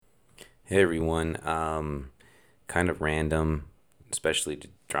Hey everyone. Kind of random, especially to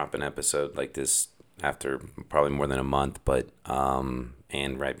drop an episode like this after probably more than a month, but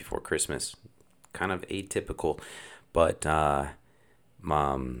and right before Christmas. Kind of atypical, but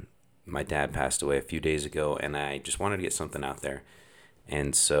mom, my dad passed away a few days ago, and I just wanted to get something out there,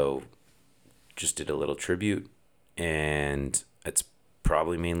 and so just did a little tribute, and it's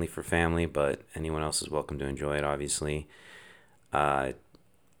probably mainly for family, but anyone else is welcome to enjoy it. Obviously, uh,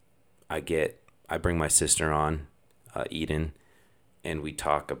 I bring my sister on, Eden, and we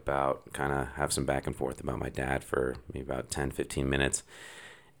talk about kind of have some back and forth about my dad for maybe about 10, 15 minutes.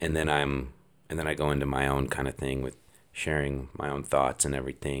 And then I go into my own kind of thing with sharing my own thoughts and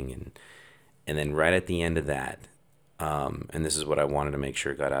everything. And then right at the end of that, and this is what I wanted to make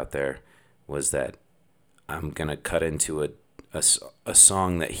sure got out there, was that I'm going to cut into a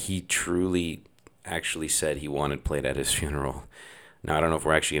song that he truly actually said he wanted played at his funeral. Now, I don't know if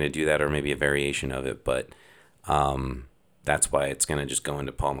we're actually going to do that or maybe a variation of it, but that's why it's going to just go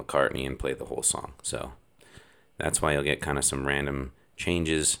into Paul McCartney and play the whole song. So that's why you'll get kind of some random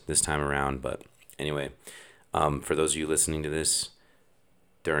changes this time around. But anyway, for those of you listening to this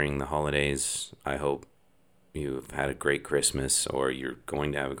during the holidays, I hope you've had a great Christmas or you're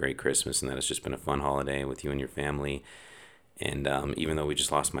going to have a great Christmas and that it's just been a fun holiday with you and your family. And even though we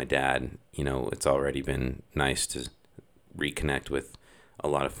just lost my dad, it's already been nice to reconnect with a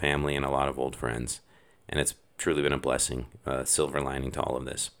lot of family and a lot of old friends. And it's truly been a blessing, silver lining to all of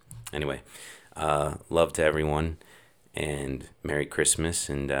this. Anyway, love to everyone and Merry Christmas,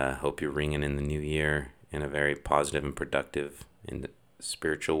 and hope you're ringing in the new year in a very positive and productive and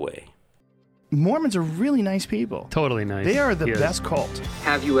spiritual way. Mormons are really nice people. Totally nice. They are the best cult.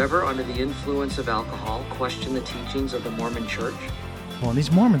 Have you ever, under the influence of alcohol, questioned the teachings of the Mormon Church? Well,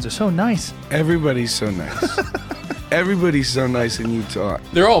 these Mormons are so nice. Everybody's so nice. Everybody's so nice in Utah.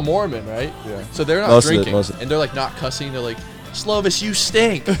 They're all Mormon, right? Yeah. So they're not drinking, and they're like not cussing. They're like, Slovis, you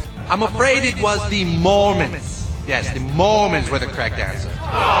stink. I'm afraid it was the Mormons. Yes, the Mormons were the correct answer.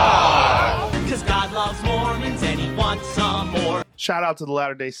 Because God loves Mormons and he wants some more. Shout out to the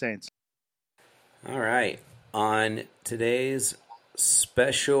Latter-day Saints. All right. On today's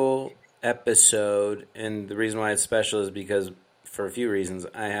special episode, and the reason why it's special is because for a few reasons,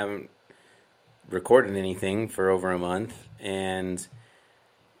 I haven't recorded anything for over a month, and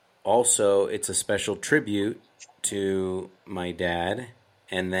also it's a special tribute to my dad,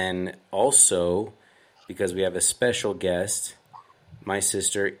 and then also because we have a special guest, my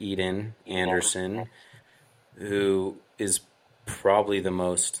sister Eden Anderson, who is probably the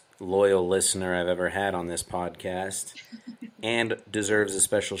most loyal listener I've ever had on this podcast and deserves a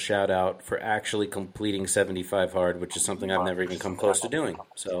special shout out for actually completing 75 hard, which is something I've never even come close to doing.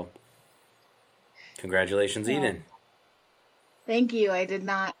 So congratulations, Eden. Thank you. I did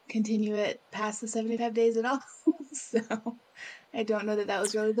not continue it past the 75 days at all. So I don't know that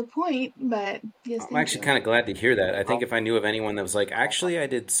was really the point, but yes. I'm actually kind of glad to hear that. I think if I knew of anyone that was like, actually, I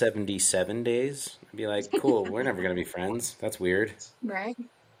did 77 days, I'd be like, cool, we're never going to be friends. That's weird. Right.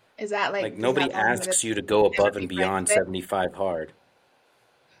 Is that like nobody asks you to go above and beyond 75 hard.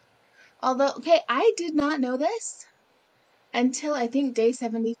 Although, okay, I did not know this until I think day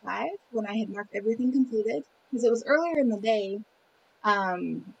 75 when I had marked everything completed, because it was earlier in the day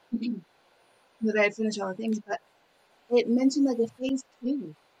that I had finished all the things, but it mentioned like a phase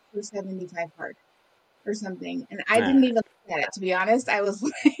 2 for 75 hard or something, and I didn't even look at it, to be honest. I was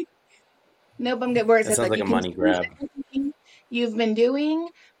like, nope, I'm good. Where it says sounds like a money grab. You've been doing,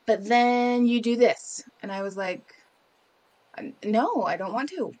 but then you do this. And I was like, no, I don't want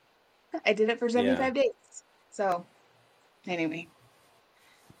to. I did it for 75 days. So, anyway.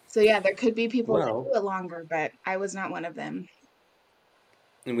 So, yeah, there could be people that do it longer, but I was not one of them.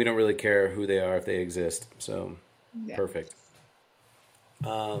 And we don't really care who they are if they exist. So, Perfect.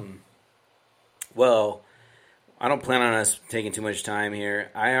 Well, I don't plan on us taking too much time here.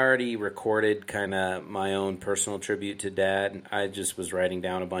 I already recorded kind of my own personal tribute to Dad. I just was writing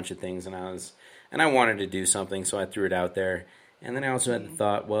down a bunch of things, and I wanted to do something, so I threw it out there. And then I also had the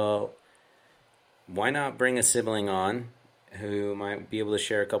thought, well, why not bring a sibling on who might be able to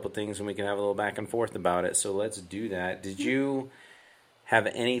share a couple things, and we can have a little back and forth about it. So let's do that. Did you have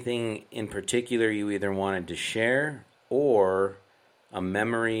anything in particular you either wanted to share or a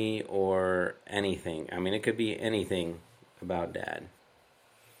memory or anything? I mean, it could be anything about Dad.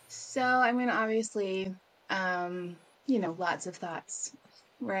 So, I mean, obviously, lots of thoughts,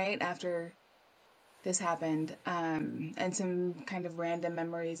 right, after this happened, and some kind of random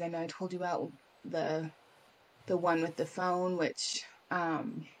memories. I know I told you about the one with the phone, which,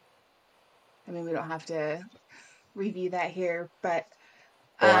 we don't have to review that here, but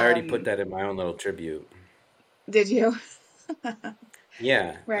Oh, I already put Um, that in my own little tribute. did you?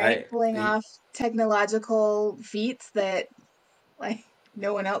 Yeah, Right? Pulling off technological feats that like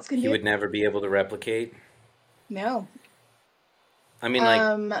no one else can he do? would never be able to replicate. No. I mean, like,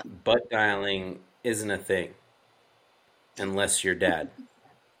 Um, butt dialing isn't a thing unless you're dad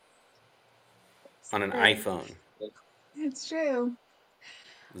on an true. iPhone. It's true.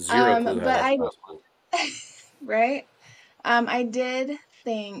 Zero clue how But that's I, possible. right? I did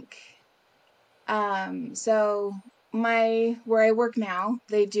think, so where I work now,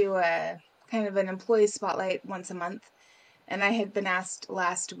 they do a kind of an employee spotlight once a month, and I had been asked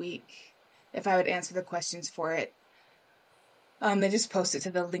last week if I would answer the questions for it. They just posted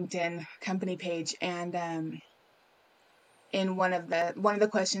to the LinkedIn company page, and in one of the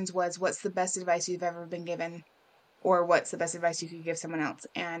questions was, "What's the best advice you've ever been given?" or "What's the best advice you could give someone else?"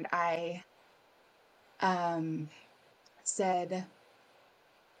 And I um, said,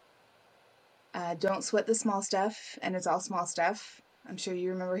 "Don't sweat the small stuff," and it's all small stuff. I'm sure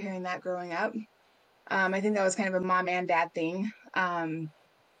you remember hearing that growing up. I think that was kind of a mom and dad thing.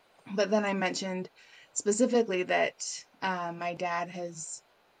 But then I mentioned specifically that my dad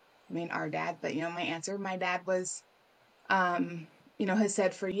our dad, but my answer, my dad was, has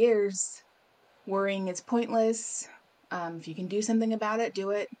said for years, worrying is pointless. If you can do something about it, do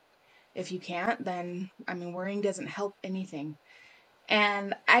it. If you can't, then, worrying doesn't help anything.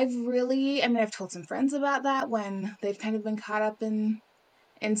 And I've told some friends about that when they've kind of been caught up in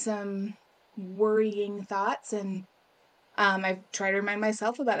some worrying thoughts. And I've tried to remind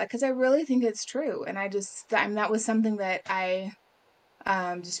myself about that because I really think it's true. And that was something that I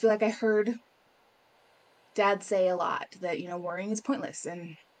just feel like I heard Dad say a lot, that, worrying is pointless.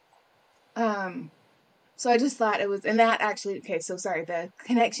 And so I just thought it was, and that actually, okay, so sorry, the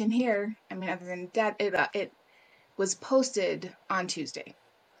connection here, other than Dad, it was posted on Tuesday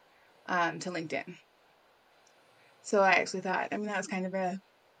to LinkedIn. So I actually thought, that was kind of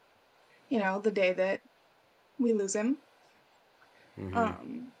the day that we lose him.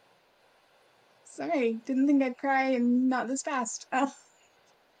 Sorry, didn't think I'd cry and not this fast. I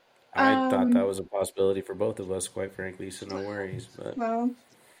thought that was a possibility for both of us, quite frankly, so no worries. But Well,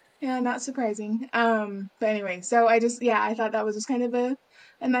 yeah, not surprising. But anyway, so I thought that was just kind of a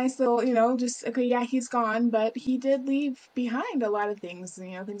nice little, just, okay, yeah, he's gone, but he did leave behind a lot of things,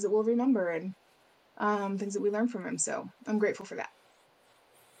 things that we'll remember, and things that we learned from him. So I'm grateful for that.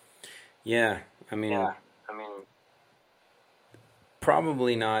 yeah,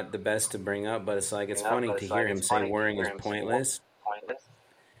 probably not the best to bring up, but it's like it's funny to hear him say worrying is pointless.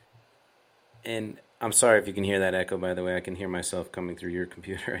 And I'm sorry if you can hear that echo, by the way. I can hear myself coming through your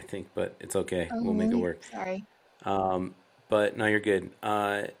computer, I think, but it's okay. Oh, We'll make it really? work. Sorry. But no, you're good.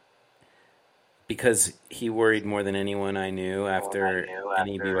 Because he worried more than anyone I knew after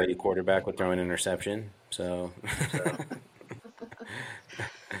any BYU quarterback would throw an interception. So,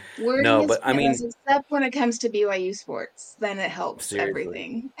 Worrying no, is but pointless, except when it comes to BYU sports. Then it helps seriously.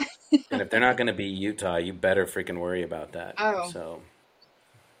 everything. And if they're not going to beat Utah, you better freaking worry about that. Oh. So,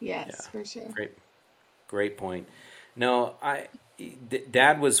 Yes, for sure. great point. No,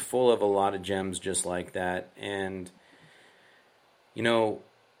 Dad was full of a lot of gems just like that, and he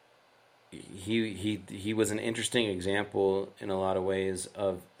was an interesting example in a lot of ways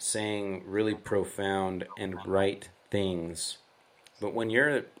of saying really profound and right things. But when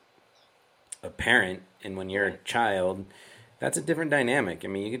you're a parent and when you're a child, that's a different dynamic.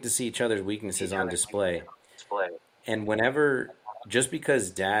 You get to see each other's weaknesses on display. And just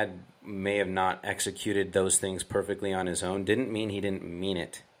because Dad may have not executed those things perfectly on his own didn't mean he didn't mean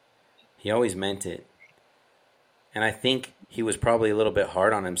it. He always meant it. And I think he was probably a little bit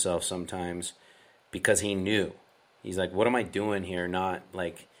hard on himself sometimes because he knew. He's like, what am I doing here? Not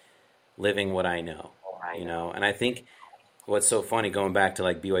like living what I know, And I think what's so funny going back to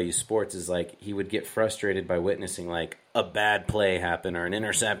like BYU sports is like he would get frustrated by witnessing like a bad play happen or an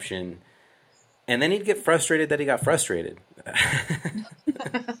interception. And then he'd get frustrated that he got frustrated.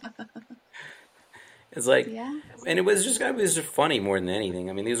 It's like, Yeah. and it was just funny more than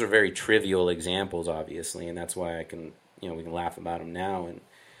anything. These are very trivial examples, obviously, and that's why we can laugh about him now.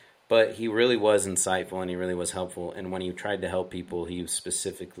 But he really was insightful and he really was helpful. And when he tried to help people, he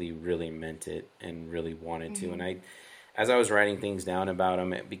specifically really meant it and really wanted to. And as I was writing things down about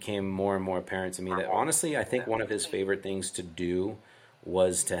him, it became more and more apparent to me that honestly, I think one of his favorite things to do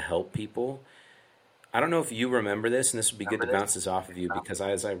was to help people. I don't know if you remember this, and this would be good to bounce this off of you, because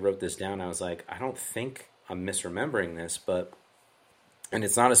as I wrote this down, I was like, I don't think I'm misremembering this, and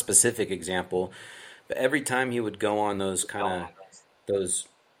it's not a specific example, but every time he would go on those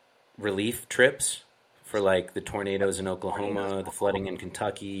relief trips for like the tornadoes in Oklahoma, the flooding in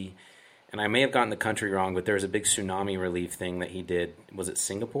Kentucky. And I may have gotten the country wrong, but there was a big tsunami relief thing that he did. Was it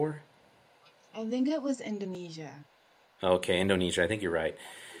Singapore? I think it was Indonesia. Okay, Indonesia. I think you're right.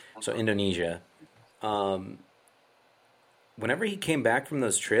 So Indonesia. Whenever he came back from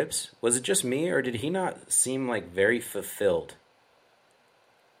those trips, was it just me or did he not seem like very fulfilled?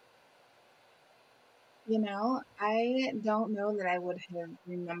 You know, I don't know that I would have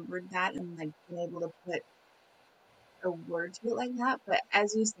remembered that and like been able to put a word to it like that. But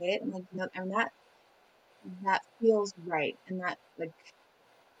as you say it, I'm like, no, and that feels right, and that like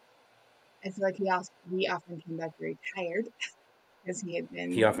I feel like he often came back very tired because he had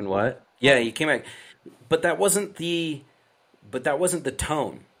been. He often what? Yeah, he came back, but that wasn't the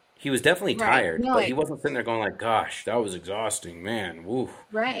tone. He was definitely Right. tired, No, but he like wasn't sitting there going like, "Gosh, that was exhausting, man." Woo.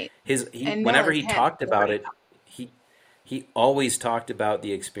 right. And no, Whenever like he he had talked about story. it, he always talked about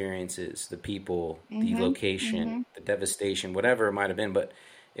the experiences, the people, the location, the devastation, whatever it might have been. But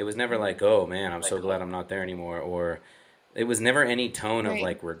it was never like, "Oh man, I'm so glad I'm not there anymore," or it was never any tone of Right.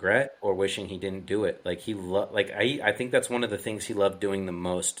 like regret or wishing he didn't do it. Like I think that's one of the things he loved doing the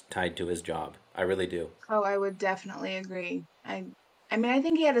most tied to his job. I really do. Oh, I would definitely agree. I mean, I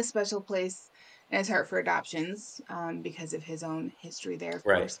think he had a special place in his heart for adoptions, because of his own history there, of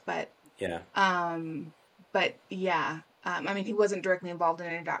Right. course. But Yeah. yeah, I mean, he wasn't directly involved in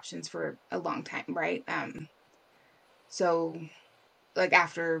adoptions for a long time, right? So like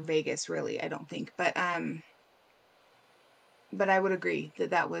after Vegas, really, I don't think. But I would agree that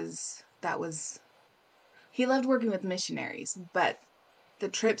that was he loved working with missionaries, but the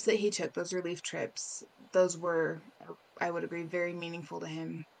trips that he took, those relief trips, those were, I would agree, very meaningful to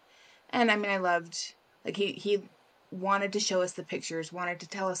him. And I mean, I loved, like, he wanted to show us the pictures, wanted to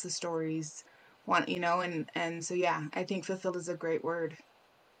tell us the stories, and so yeah, I think fulfilled is a great word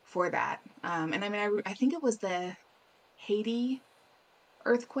for that. And I mean, I think it was the Haiti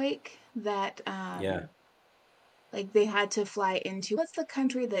earthquake that, Yeah. like they had to fly into, what's the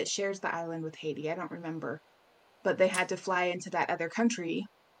country that shares the island with Haiti? I don't remember, but they had to fly into that other country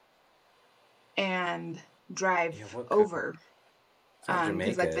and drive Yeah, what could over, it's not because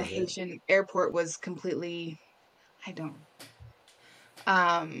Jamaica, like the is it? Haitian airport was completely, I don't,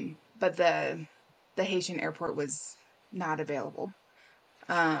 but the Haitian airport was not available.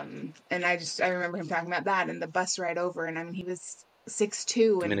 And I remember him talking about that and the bus ride over, and I mean he was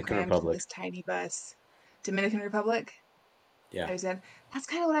 6'2" and Dominican crammed into Republic. this tiny bus. Dominican Republic. Yeah. I said that's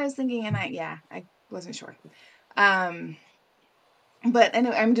kind of what I was thinking, and I wasn't sure. Um, but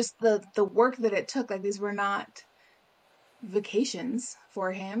anyway, I'm just the work that it took. Like these were not vacations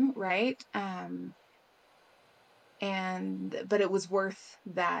for him, right? But it was worth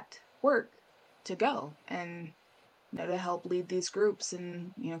that work to go and to help lead these groups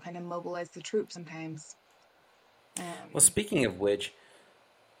and kind of mobilize the troops sometimes. Well, speaking of which,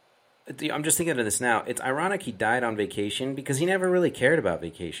 I'm just thinking of this now. It's ironic he died on vacation because he never really cared about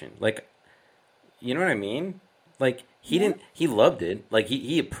vacation. Like, you know what I mean? Like, he loved it. Like,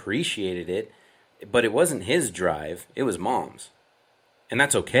 he appreciated it, but it wasn't his drive. It was mom's. And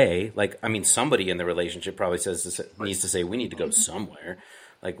that's okay. Like, I mean, somebody in the relationship probably needs to say, we need to go somewhere.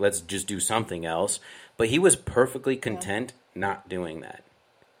 Like, let's just do something else. But he was perfectly content not doing that.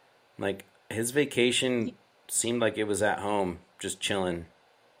 Like, his vacation seemed like it was at home, just chilling,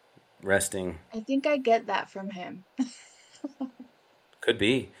 resting. I think I get that from him. Could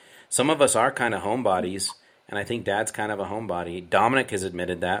be. Some of us are kind of homebodies, and I think Dad's kind of a homebody. Dominic has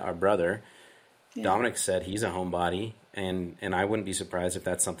admitted that, our brother. Yeah. Dominic said he's a homebody, and I wouldn't be surprised if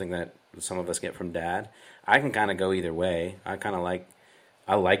that's something that some of us get from Dad. I can kind of go either way.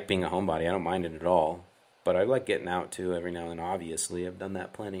 I like being a homebody. I don't mind it at all. But I like getting out too every now and then. Obviously, I've done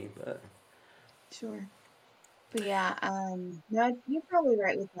that plenty. But Sure. But yeah, no, you're probably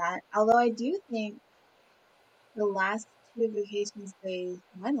right with that. Although I do think the last two vacations they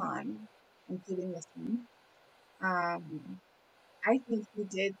went on, including this one, um, I think he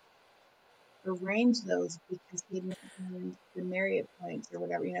did arrange those because he had mentioned the Marriott points or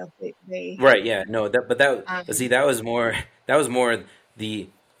whatever. They right, yeah, no, but see, um, that was more the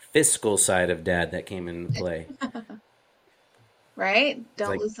fiscal side of Dad that came into play. right? It's Don't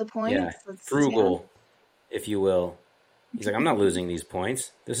like, lose the yeah, points. frugal, if you will. He's like, I'm not losing these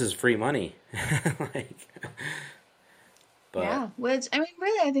points. This is free money. Like, but Yeah. Which I mean,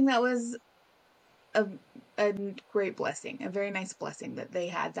 really, I think that was a a great blessing, a very nice blessing that they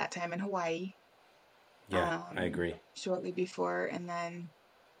had that time in Hawaii. yeah, I agree. Shortly before, and then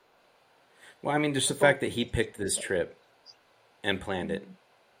Well, I mean, just the fact that he picked this trip and planned it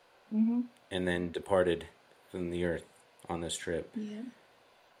hmm and then departed from the earth on this trip. yeah,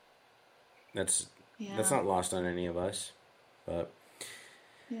 That's Yeah. That's not lost on any of us. But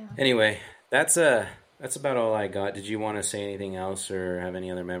Yeah. anyway, that's about all I got. Did you want to say anything else or have any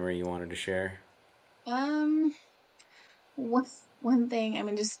other memory you wanted to share? One thing, I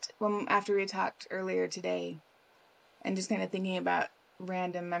mean, just after we talked earlier today, and just kind of thinking about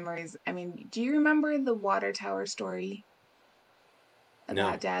random memories. I mean, do you remember the water tower story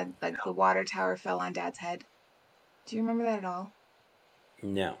about No. Dad? Like the water tower fell on Dad's head. Do you remember that at all?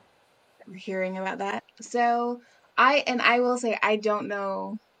 No. Hearing about that. So I will say I don't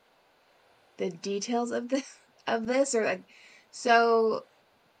know the details of this or like so,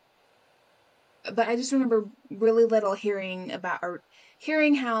 but I just remember really little hearing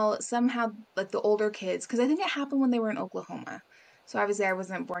how somehow like the older kids, because I think it happened when they were in Oklahoma. So obviously I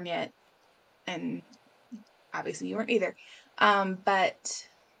wasn't born yet, and obviously you weren't either. But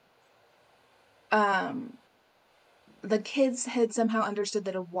the kids had somehow understood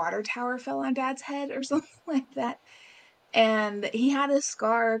that a water tower fell on Dad's head or something like that. And he had a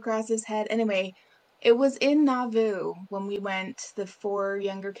scar across his head. Anyway, it was in Nauvoo when we went, the 4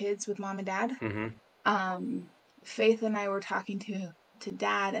 younger kids with Mom and Dad. Mm-hmm. Faith and I were talking to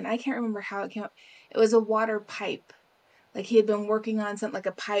Dad, and I can't remember how it came up. It was a water pipe. Like he had been working on something like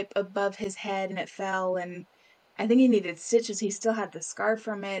a pipe above his head and it fell, and I think he needed stitches. He still had the scar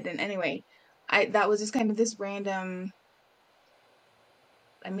from it. And anyway, that was just kind of this random,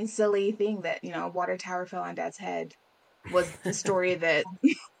 I mean, silly thing that, a water tower fell on Dad's head was the story that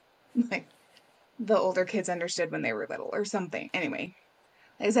like the older kids understood when they were little or something. Anyway,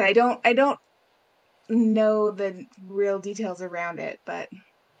 like I said, I don't know the real details around it, but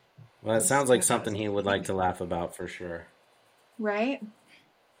Well, it sounds like something he would like to laugh about for sure. right?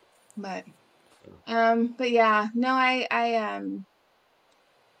 But yeah, no,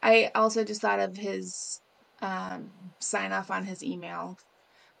 I also just thought of his sign off on his email,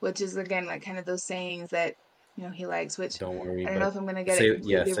 which is again like kind of those sayings that he likes, which Don't worry. I don't know if I'm gonna get it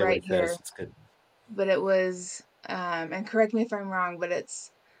completely say right what it here, says. It's good. but it was and correct me if I'm wrong, but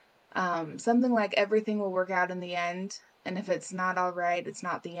it's something like everything will work out in the end, and if it's not all right, it's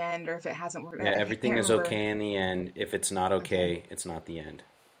not the end, or if it hasn't worked out, Yeah, I everything can't is remember. okay in the end. If it's not okay, it's not the end.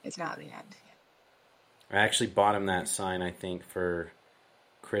 It's not the end. I actually bought him that sign, I think, for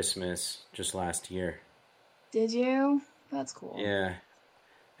Christmas just last year. Did you? That's cool. Yeah.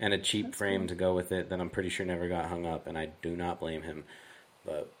 And a cheap frame to go with it that I'm pretty sure never got hung up, and I do not blame him.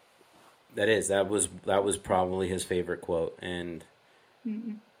 But that was probably his favorite quote, and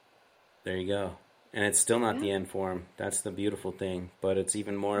there you go. And it's still not the end for him. That's the beautiful thing. But it's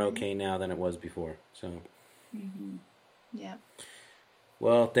even more okay now than it was before. So. Yeah.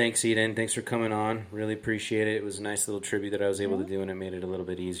 Well, thanks, Eden. Thanks for coming on. Really appreciate it. It was a nice little tribute that I was able to do, and it made it a little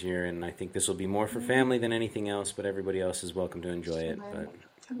bit easier. And I think this will be more for family than anything else, but everybody else is welcome to enjoy it. But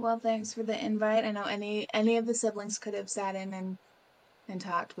Well, thanks for the invite. I know any of the siblings could have sat in and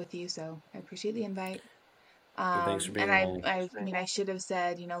talked with you, so I appreciate the invite. well, thanks for being And on. I mean, I should have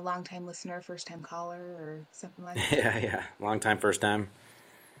said, long time listener, first time caller, or something like that. Yeah. Long time, first time.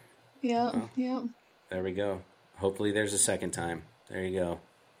 Yeah, Well. yeah. There we go. Hopefully there's a second time. There you go.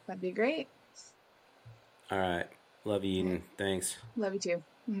 That'd be great. All right. Love you, Eden. Thanks. Love you too.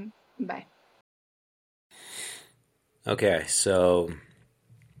 Bye. Okay, so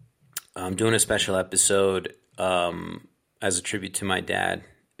I'm doing a special episode as a tribute to my dad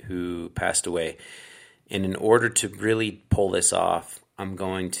who passed away. And in order to really pull this off, I'm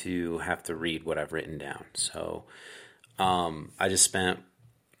going to have to read what I've written down. So I just spent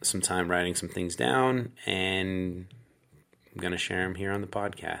some time writing some things down, and I'm going to share them here on the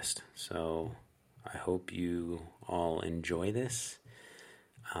podcast. So I hope you all enjoy this,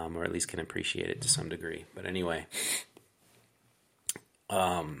 or at least can appreciate it to some degree. But anyway,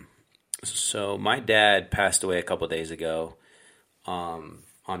 so my dad passed away a couple days ago on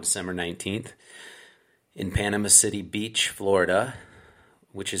December 19th in Panama City Beach, Florida,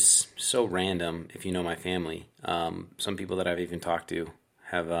 which is so random if you know my family. Some people that I've even talked to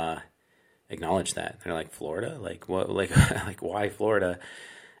have acknowledged that. They're like, Florida? Like what? Like why Florida?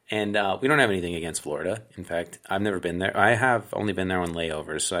 And we don't have anything against Florida. In fact, I've never been there. I have only been there on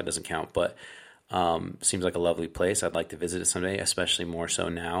layovers, so that doesn't count. But seems like a lovely place. I'd like to visit it someday, especially more so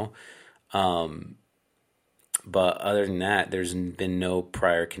now. But other than that, there's been no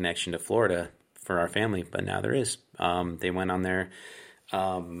prior connection to Florida for our family, but now there is. They went on there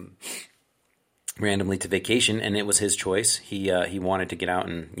randomly to vacation, and it was his choice. He wanted to get out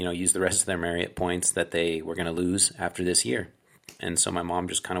and use the rest of their Marriott points that they were going to lose after this year, and so my mom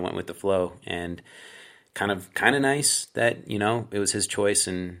just kind of went with the flow. And kind of nice that it was his choice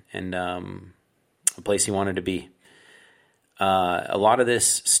and a place he wanted to be. A lot of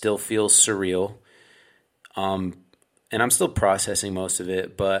this still feels surreal. And I'm still processing most of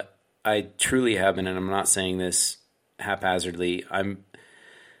it, but I truly haven't, and I'm not saying this haphazardly. I'm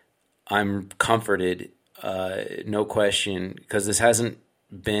comforted, no question, because this hasn't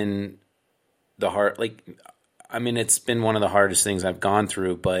been the hard, it's been one of the hardest things I've gone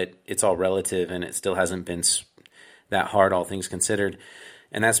through, but it's all relative, and it still hasn't been that hard, all things considered.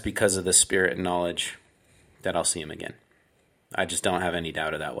 And that's because of the spirit and knowledge that I'll see him again. I just don't have any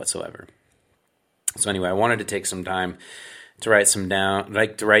doubt of that whatsoever. So anyway, I wanted to take some time to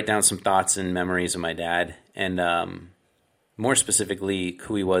write down some thoughts and memories of my dad, and more specifically,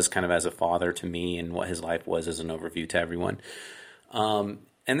 who he was kind of as a father to me and what his life was as an overview to everyone. And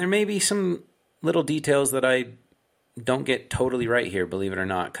there may be some little details that I don't get totally right here, believe it or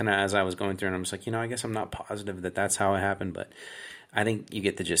not, kind of as I was going through, and I'm just like, I guess I'm not positive that that's how it happened, but I think you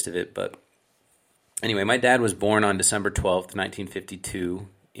get the gist of it. But anyway, my dad was born on December 12th, 1952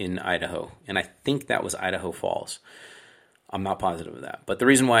 in Idaho, and I think that was Idaho Falls. I'm not positive of that. But the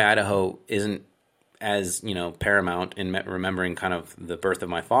reason why Idaho isn't as, paramount in remembering kind of the birth of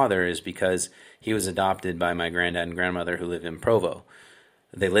my father is because he was adopted by my granddad and grandmother who lived in Provo.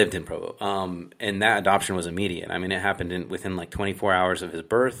 They lived in Provo. And that adoption was immediate. I mean, it happened within like 24 hours of his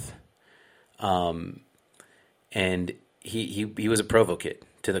birth. And he was a Provo kid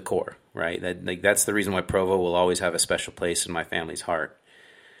to the core, right? That's the reason why Provo will always have a special place in my family's heart.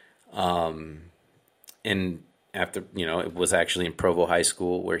 And after, it was actually in Provo High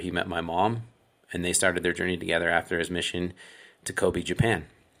School where he met my mom, and they started their journey together after his mission to Kobe, Japan,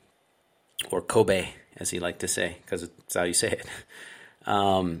 or Kobe, as he liked to say, because it's how you say it.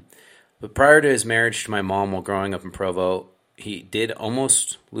 But prior to his marriage to my mom while growing up in Provo, he did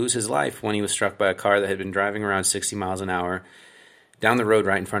almost lose his life when he was struck by a car that had been driving around 60 miles an hour down the road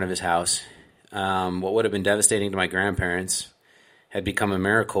right in front of his house. What would have been devastating to my grandparents had become a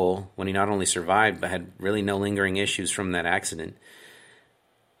miracle when he not only survived, but had really no lingering issues from that accident.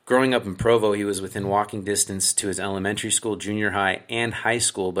 Growing up in Provo, he was within walking distance to his elementary school, junior high, and high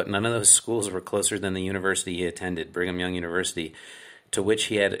school, but none of those schools were closer than the university he attended, Brigham Young University, to which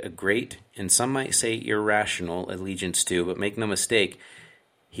he had a great, and some might say irrational, allegiance to, but make no mistake,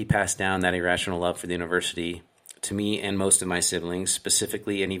 he passed down that irrational love for the university to me and most of my siblings,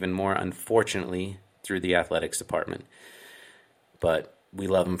 specifically and even more unfortunately through the athletics department. But we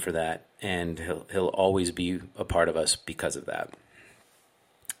love him for that, and he'll always be a part of us because of that.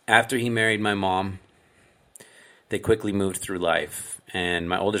 After he married my mom, they quickly moved through life, and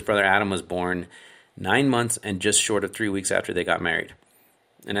my oldest brother Adam was born 9 months and just short of 3 weeks after they got married.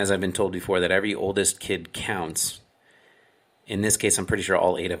 And as I've been told before, that every oldest kid counts. In this case, I'm pretty sure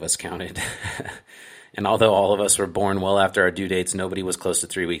all 8 of us counted. And although all of us were born well after our due dates, nobody was close to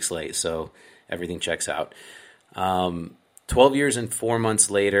 3 weeks late, so everything checks out. 12 years and 4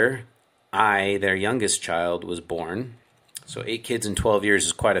 months later, their youngest child, was born. So 8 kids in 12 years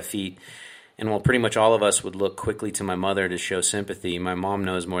is quite a feat. And while pretty much all of us would look quickly to my mother to show sympathy, my mom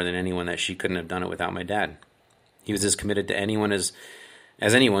knows more than anyone that she couldn't have done it without my dad. He was as committed to anyone as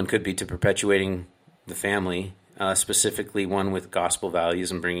anyone could be to perpetuating the family, specifically one with gospel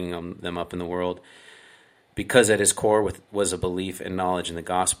values and bringing them up in the world, because at his core was a belief and knowledge in the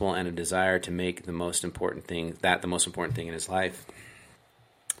gospel and a desire to make the most important thing in his life.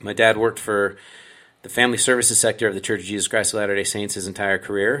 My dad worked for the family services sector of the Church of Jesus Christ of Latter-day Saints his entire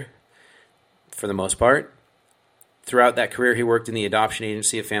career, for the most part. Throughout that career, he worked in the adoption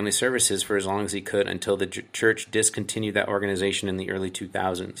agency of family services for as long as he could until the church discontinued that organization in the early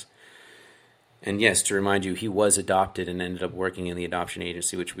 2000s. And yes, to remind you, he was adopted and ended up working in the adoption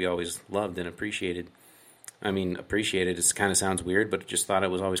agency, which we always loved and appreciated. I mean, appreciated, it kind of sounds weird, but just thought it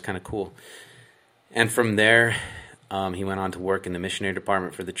was always kind of cool. And from there, he went on to work in the missionary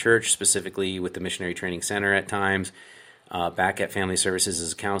department for the church, specifically with the Missionary Training Center at times, back at Family Services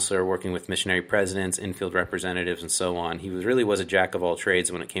as a counselor, working with missionary presidents, infield representatives, and so on. He really was a jack of all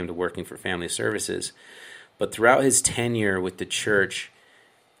trades when it came to working for Family Services. But throughout his tenure with the church,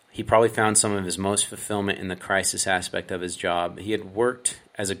 he probably found some of his most fulfillment in the crisis aspect of his job. He had worked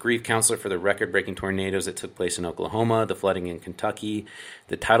as a grief counselor for the record-breaking tornadoes that took place in Oklahoma, the flooding in Kentucky,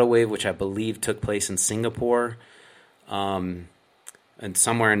 the tidal wave, which I believe took place in Singapore, and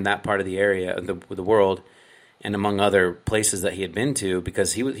somewhere in that part of the area of the world, and among other places that he had been to,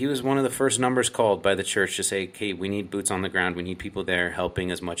 because he was one of the first numbers called by the church to say, "Hey, we need boots on the ground. We need people there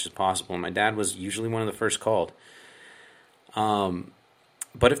helping as much as possible." And my dad was usually one of the first called.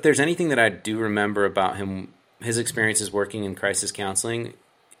 But if there's anything that I do remember about him, his experiences working in crisis counseling,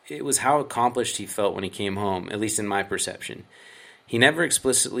 it was how accomplished he felt when he came home, at least in my perception. He never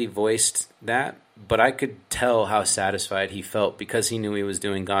explicitly voiced that, but I could tell how satisfied he felt because he knew he was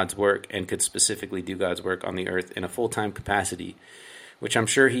doing God's work and could specifically do God's work on the earth in a full-time capacity, which I'm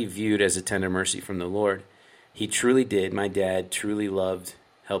sure he viewed as a tender mercy from the Lord. He truly did. My dad truly loved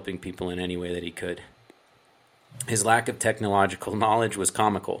helping people in any way that he could. His lack of technological knowledge was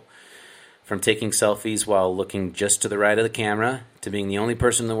comical. From taking selfies while looking just to the right of the camera, to being the only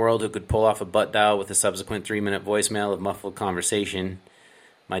person in the world who could pull off a butt dial with a subsequent 3-minute voicemail of muffled conversation,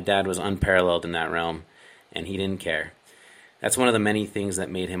 my dad was unparalleled in that realm, and he didn't care. That's one of the many things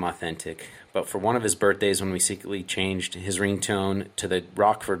that made him authentic. But for one of his birthdays, when we secretly changed his ringtone to the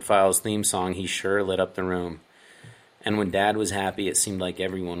Rockford Files theme song, he sure lit up the room. And when Dad was happy, it seemed like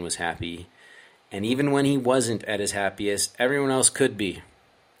everyone was happy. And even when he wasn't at his happiest, everyone else could be.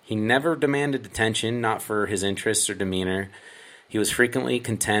 He never demanded attention, not for his interests or demeanor. He was frequently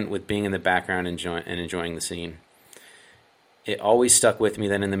content with being in the background and enjoying the scene. It always stuck with me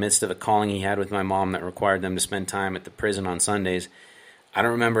that in the midst of a calling he had with my mom that required them to spend time at the prison on Sundays, I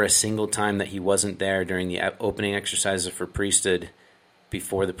don't remember a single time that he wasn't there during the opening exercises for priesthood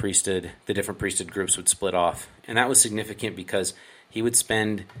before the different priesthood groups would split off. And that was significant because he would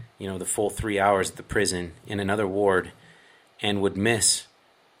spend, the full 3 hours at the prison in another ward and would miss,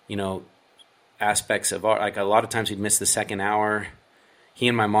 aspects of art. Like a lot of times he'd miss the second hour. He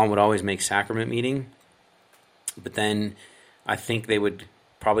and my mom would always make sacrament meeting, but then I think they would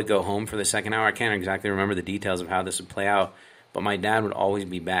probably go home for the second hour. I can't exactly remember the details of how this would play out, but my dad would always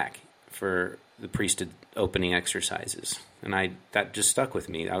be back for the priesthood opening exercises. And that just stuck with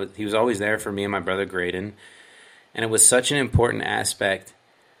me. He was always there for me and my brother Graydon. And it was such an important aspect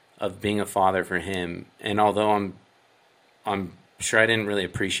of being a father for him. And although I'm sure I didn't really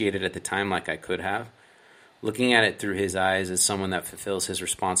appreciate it at the time like I could have, looking at it through his eyes as someone that fulfills his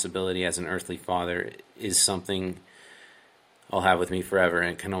responsibility as an earthly father is something I'll have with me forever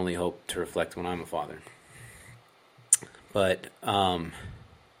and can only hope to reflect when I'm a father. But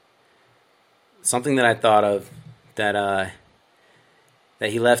something that I thought of that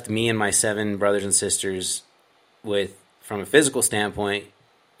he left me and my 7 brothers and sisters with, from a physical standpoint,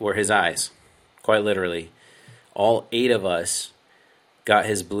 were his eyes, quite literally. All 8 of us got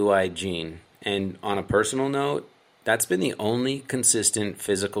his blue-eyed gene. And on a personal note, that's been the only consistent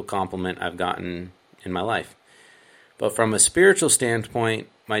physical compliment I've gotten in my life. But from a spiritual standpoint,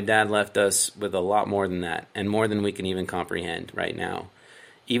 my dad left us with a lot more than that, and more than we can even comprehend right now.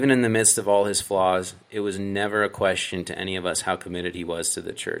 Even in the midst of all his flaws, it was never a question to any of us how committed he was to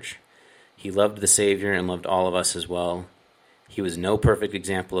the church. He loved the Savior and loved all of us as well. He was no perfect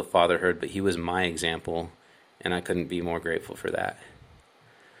example of fatherhood, but he was my example, and I couldn't be more grateful for that.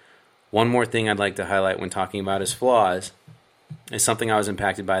 One more thing I'd like to highlight when talking about his flaws is something I was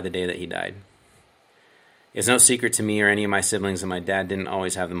impacted by the day that he died. It's no secret to me or any of my siblings that my dad didn't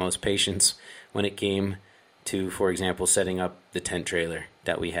always have the most patience when it came to, for example, setting up the tent trailer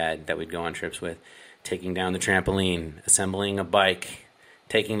that we'd go on trips with, taking down the trampoline, assembling a bike,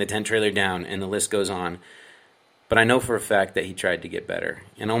 taking the tent trailer down, and the list goes on. But I know for a fact that he tried to get better.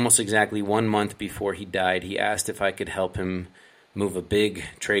 And almost exactly 1 month before he died, he asked if I could help him move a big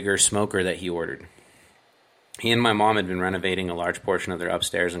Traeger smoker that he ordered. He and my mom had been renovating a large portion of their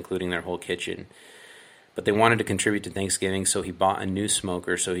upstairs, including their whole kitchen. But they wanted to contribute to Thanksgiving, so he bought a new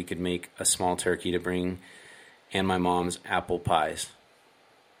smoker so he could make a small turkey to bring and my mom's apple pies.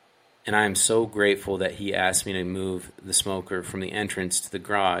 And I am so grateful that he asked me to move the smoker from the entrance to the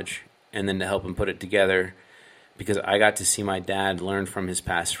garage and then to help him put it together, because I got to see my dad learn from his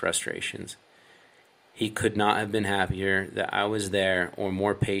past frustrations. He could not have been happier that I was there or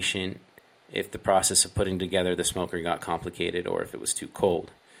more patient if the process of putting together the smoker got complicated or if it was too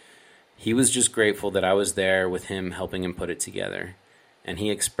cold. He was just grateful that I was there with him helping him put it together, and he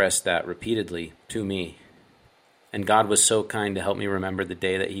expressed that repeatedly to me. And God was so kind to help me remember the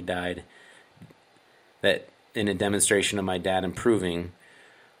day that he died, that in a demonstration of my dad improving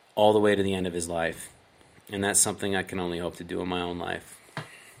all the way to the end of his life. And that's something I can only hope to do in my own life.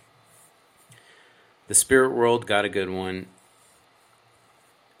 The spirit world got a good one.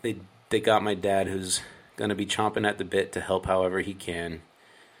 They got my dad, who's going to be chomping at the bit to help however he can.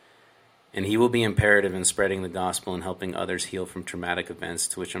 And he will be imperative in spreading the gospel and helping others heal from traumatic events,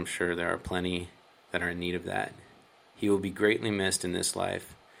 to which I'm sure there are plenty that are in need of that. He will be greatly missed in this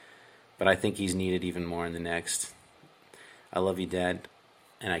life, but I think he's needed even more in the next. I love you, Dad,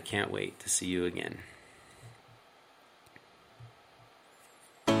 and I can't wait to see you again.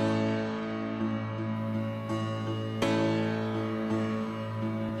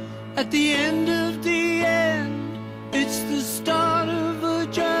 At the end of the end, it's the start of a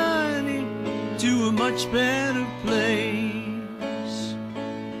journey to a much better place.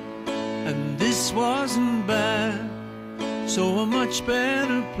 So a much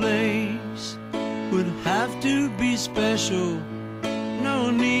better place would have to be special. No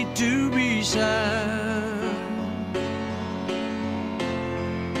need to be sad.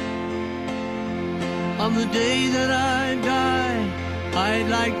 On the day that I die, I'd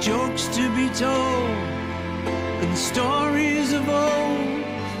like jokes to be told and stories of old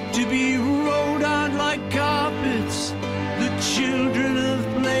to be rolled out like carpets the children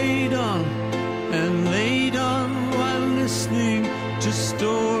have played on and laid on while listening to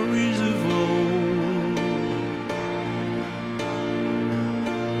stories of old.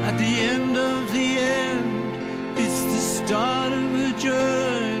 At the end of the end, it's the start of a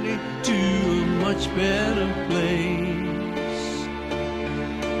journey to a much better place.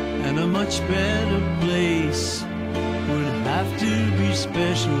 And a much better place would have to be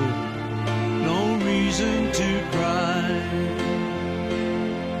special. No reason to cry.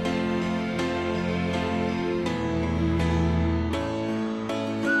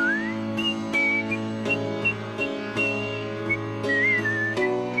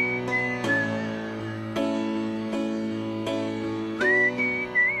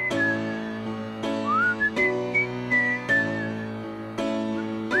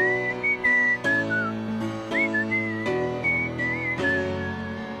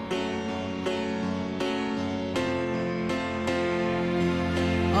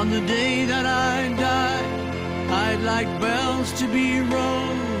 On the day that I die, I'd like bells to be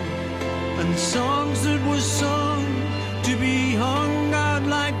rung and songs that were sung to be hung out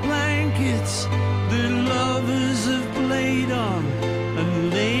like blankets that lovers have played on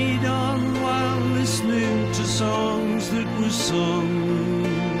and laid on while listening to songs that were sung.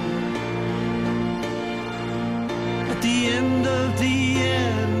 At the end of the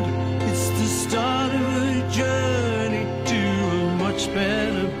end, it's the start of a journey to a much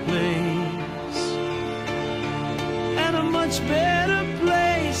better place. And a much better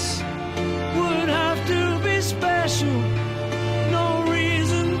place would have to be special. No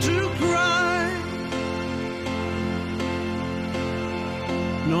reason to cry.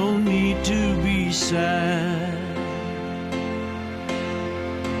 No need to be sad.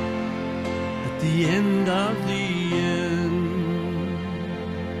 At the end of the end.